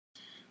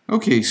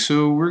Okay,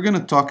 so we're going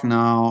to talk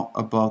now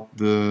about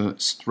the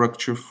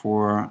structure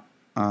for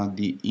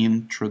the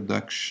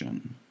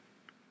introduction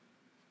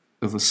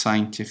of a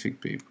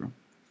scientific paper.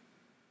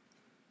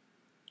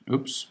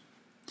 Oops.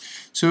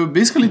 So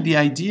basically the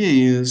idea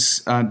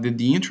is that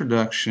the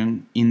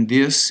introduction in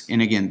this,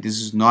 and again,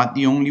 this is not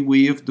the only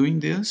way of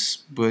doing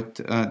this, but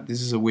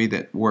this is a way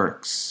that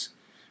works.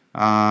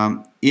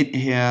 It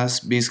has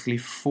basically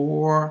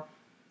four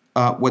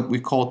what we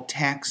call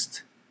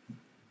text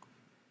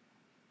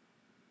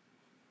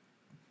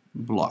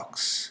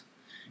blocks.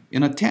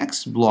 In a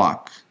text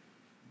block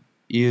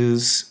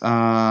is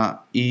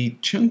a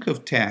chunk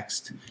of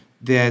text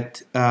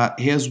that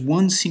has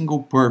one single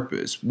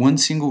purpose, one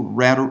single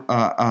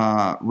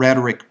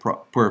rhetoric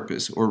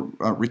purpose or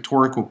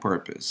rhetorical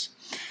purpose.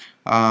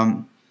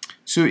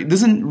 So it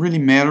doesn't really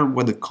matter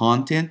what the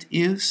content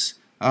is,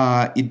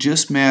 it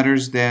just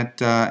matters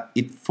that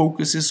it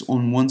focuses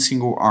on one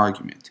single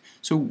argument.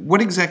 So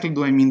what exactly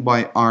do I mean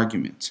by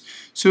arguments?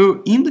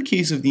 So in the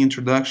case of the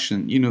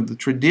introduction, the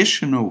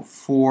traditional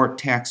four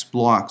text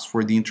blocks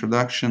for the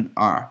introduction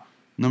are: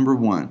 number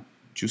one,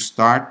 to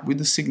start with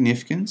the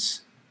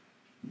significance.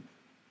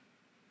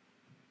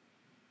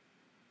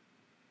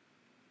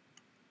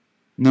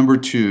 Number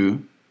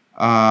two,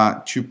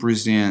 to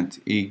present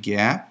a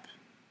gap.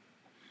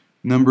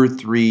 Number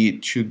three,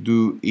 to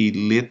do a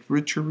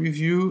literature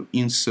review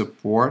in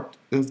support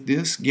of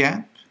this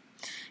gap.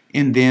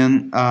 And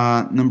then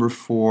number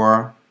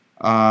four,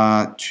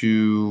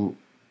 to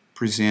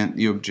present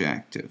the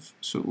objective.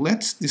 So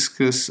let's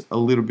discuss a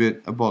little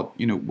bit about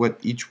what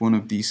each one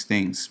of these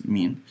things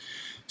mean.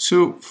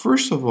 So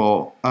first of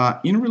all,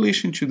 in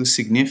relation to the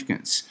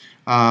significance,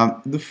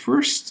 the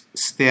first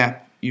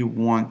step you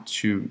want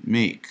to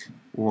make,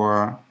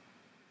 or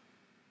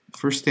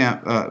first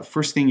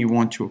thing you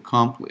want to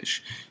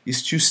accomplish,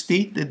 is to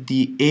state that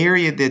the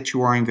area that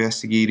you are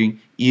investigating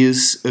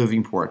is of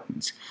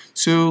importance.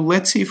 So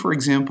let's say, for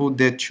example,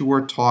 that you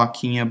are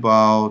talking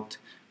about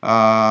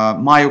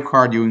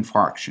myocardial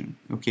infarction,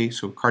 okay,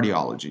 so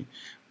cardiology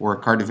or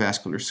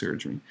cardiovascular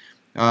surgery.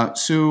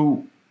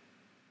 So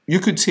you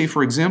could say,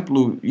 for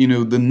example,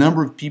 the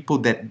number of people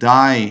that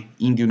die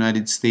in the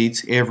United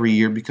States every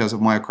year because of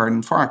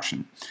myocardial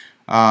infarction.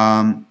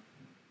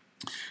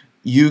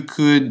 You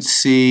could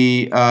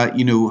say, how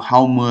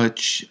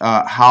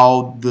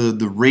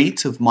the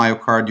rates of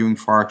myocardial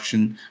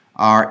infarction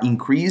are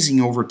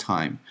increasing over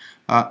time.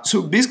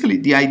 So basically,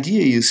 the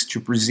idea is to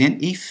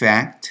present a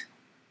fact.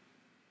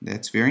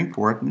 That's very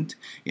important.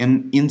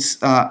 And in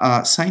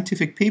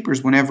scientific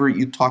papers, whenever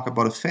you talk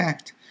about a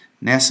fact,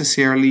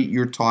 necessarily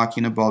you're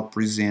talking about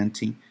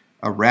presenting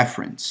a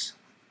reference,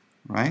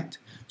 right?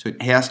 So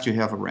it has to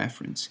have a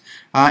reference.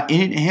 And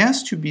it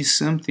has to be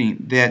something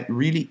that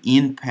really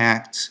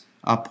impacts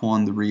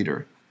upon the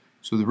reader.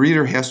 So the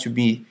reader has to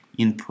be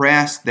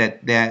impressed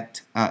that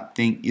that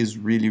thing is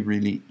really,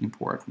 really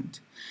important.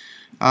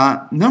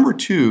 Number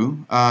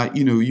two,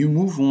 you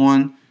move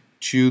on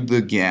to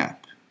the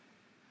gap.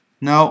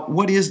 Now,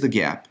 what is the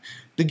gap?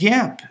 The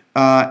gap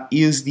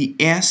is the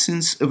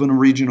essence of an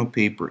original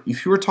paper.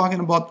 If you are talking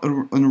about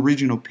an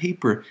original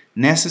paper,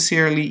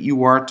 necessarily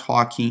you are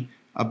talking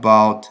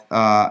about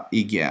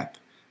a gap.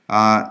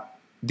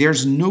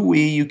 There's no way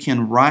you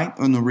can write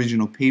an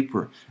original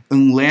paper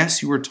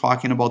unless you are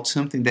talking about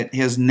something that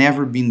has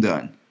never been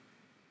done.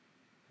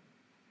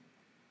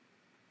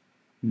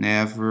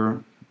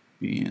 Never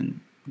been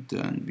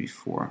done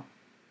before.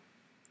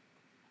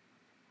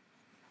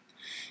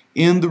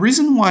 And the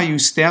reason why you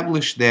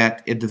establish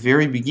that at the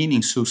very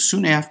beginning, so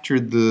soon after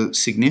the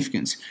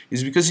significance,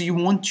 is because you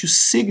want to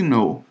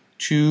signal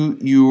to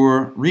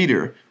your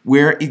reader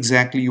where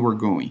exactly you are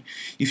going.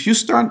 If you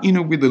start,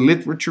 with a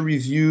literature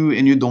review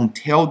and you don't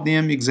tell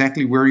them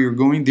exactly where you're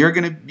going, they're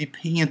going to be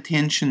paying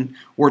attention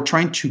or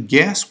trying to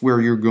guess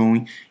where you're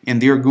going,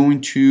 and they're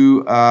going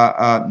to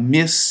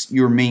miss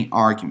your main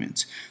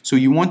arguments. So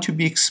you want to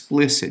be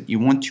explicit. You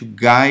want to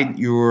guide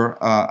your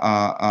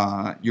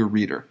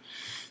reader.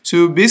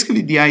 So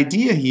basically the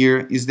idea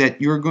here is that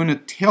you're going to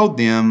tell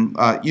them,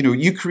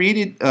 you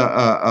created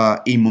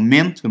a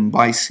momentum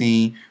by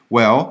saying,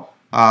 well,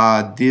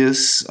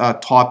 this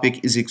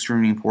topic is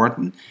extremely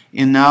important,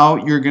 and now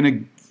you're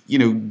going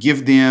to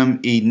give them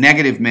a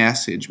negative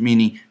message,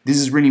 meaning this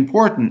is really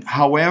important,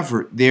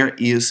 however, there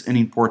is an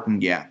important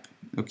gap,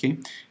 okay?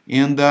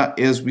 And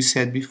as we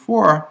said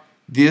before,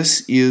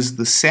 this is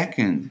the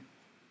second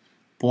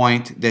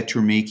point that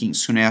you're making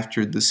soon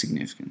after the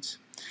significance.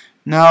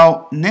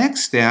 Now,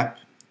 next step,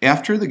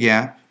 after the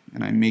gap,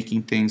 and I'm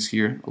making things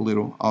here a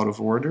little out of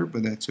order,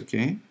 but that's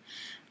okay,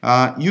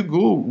 you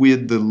go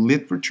with the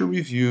literature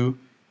review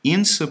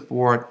in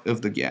support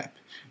of the gap.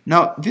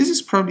 Now, this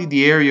is probably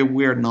the area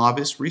where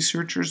novice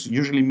researchers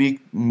usually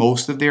make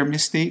most of their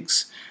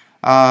mistakes.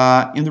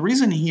 And the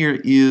reason here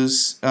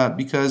is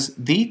because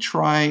they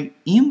try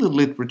in the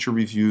literature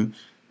review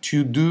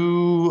to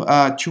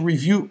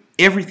review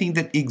everything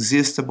that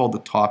exists about the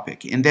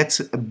topic, and that's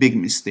a big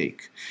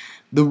mistake.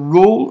 The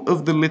role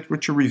of the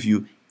literature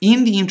review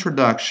in the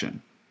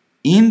introduction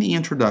in the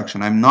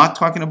introduction, I'm not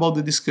talking about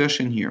the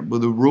discussion here,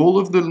 but the role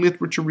of the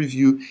literature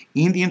review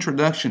in the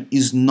introduction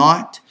is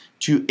not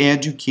to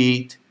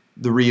educate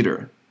the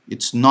reader.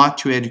 It's not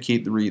to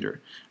educate the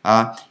reader.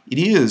 It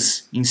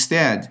is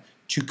instead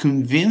to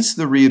convince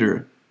the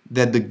reader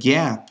that the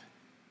gap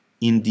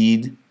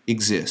indeed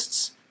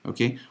exists.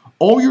 Okay?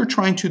 All you're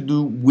trying to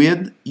do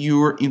with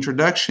your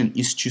introduction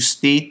is to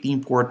state the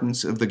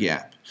importance of the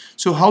gap.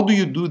 So how do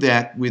you do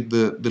that with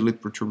the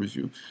literature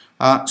review?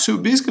 So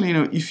basically,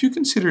 if you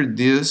consider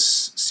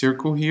this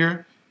circle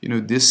here,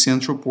 this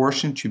central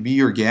portion to be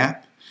your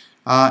gap,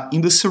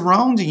 in the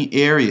surrounding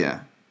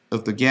area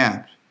of the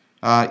gap,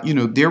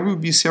 there will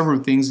be several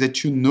things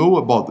that you know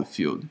about the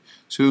field.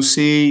 So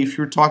say if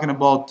you're talking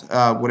about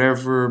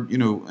whatever,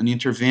 an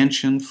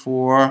intervention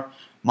for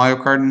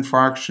myocardial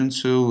infarction,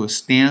 so a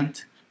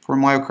stent for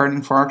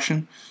myocardial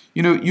infarction,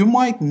 you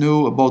might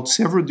know about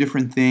several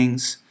different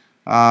things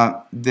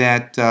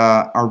that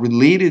are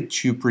related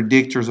to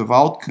predictors of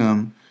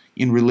outcome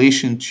in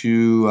relation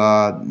to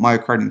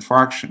myocardial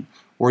infarction.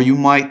 Or you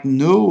might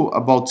know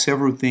about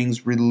several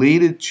things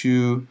related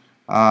to,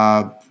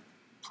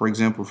 for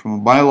example, from a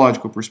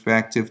biological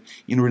perspective,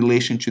 in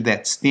relation to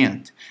that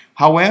stent.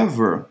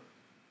 However,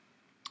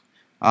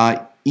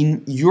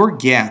 in your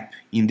gap,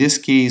 in this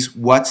case,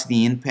 what's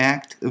the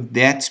impact of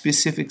that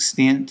specific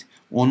stent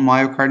on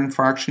myocardial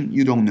infarction?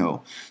 You don't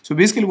know. So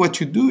basically what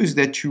you do is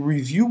that you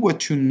review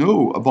what you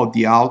know about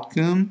the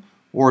outcome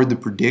or the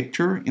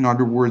predictor, in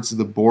other words,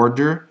 the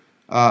border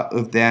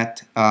of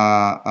that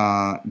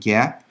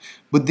gap.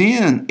 But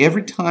then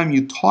every time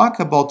you talk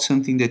about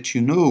something that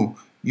you know,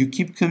 you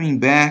keep coming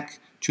back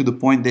to the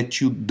point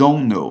that you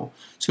don't know.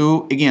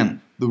 So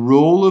again, the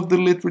role of the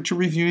literature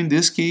review in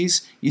this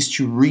case is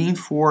to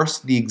reinforce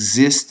the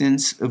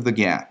existence of the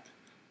gap,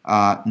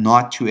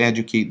 not to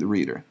educate the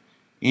reader.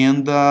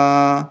 And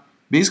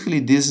basically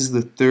this is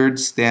the third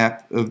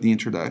step of the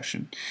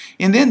introduction.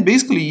 And then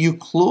basically you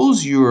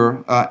close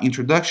your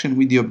introduction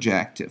with the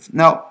objective.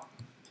 Now,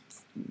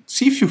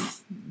 see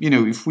if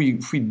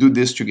if we do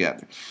this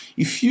together.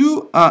 If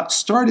you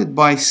started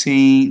by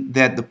saying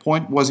that the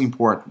point was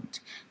important.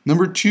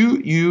 Number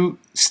two, you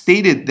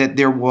stated that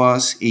there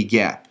was a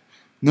gap.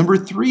 Number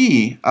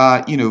three,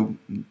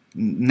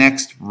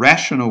 next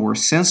rational or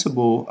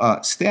sensible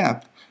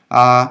step,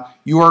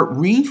 you are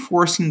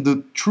reinforcing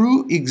the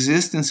true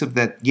existence of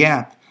that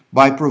gap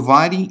by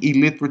providing a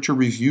literature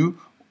review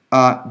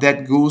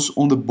that goes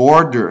on the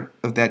border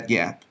of that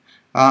gap.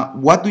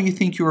 What do you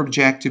think your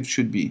objective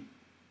should be?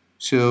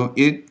 So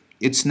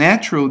it's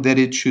natural that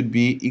it should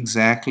be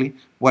exactly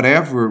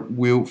whatever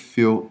will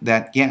fill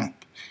that gap.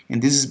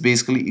 And this is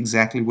basically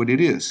exactly what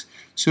it is.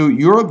 So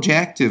your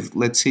objective,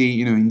 let's say,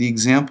 in the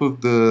example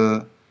of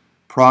the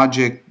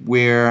project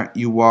where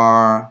you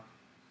are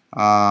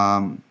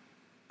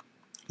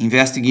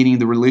investigating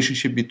the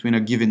relationship between a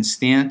given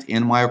stent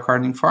and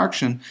myocardial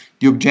infarction,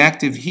 the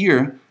objective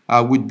here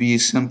would be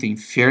something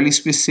fairly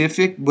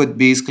specific, but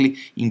basically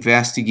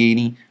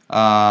investigating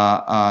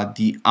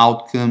the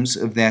outcomes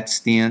of that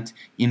stent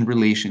in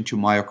relation to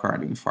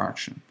myocardial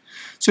infarction.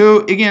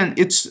 So again,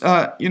 it's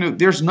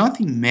there's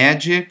nothing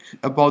magic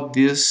about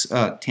this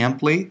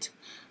template.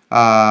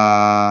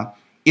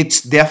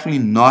 It's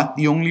definitely not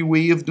the only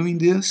way of doing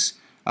this.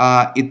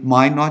 It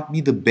might not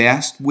be the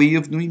best way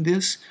of doing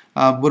this,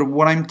 but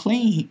what I'm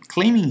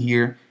claiming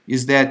here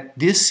is that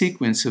this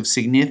sequence of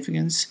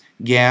significance,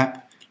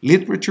 gap,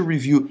 literature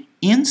review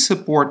in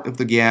support of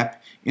the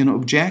gap, and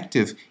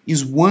objective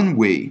is one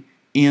way,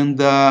 and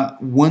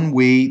one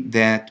way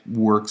that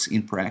works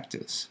in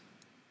practice.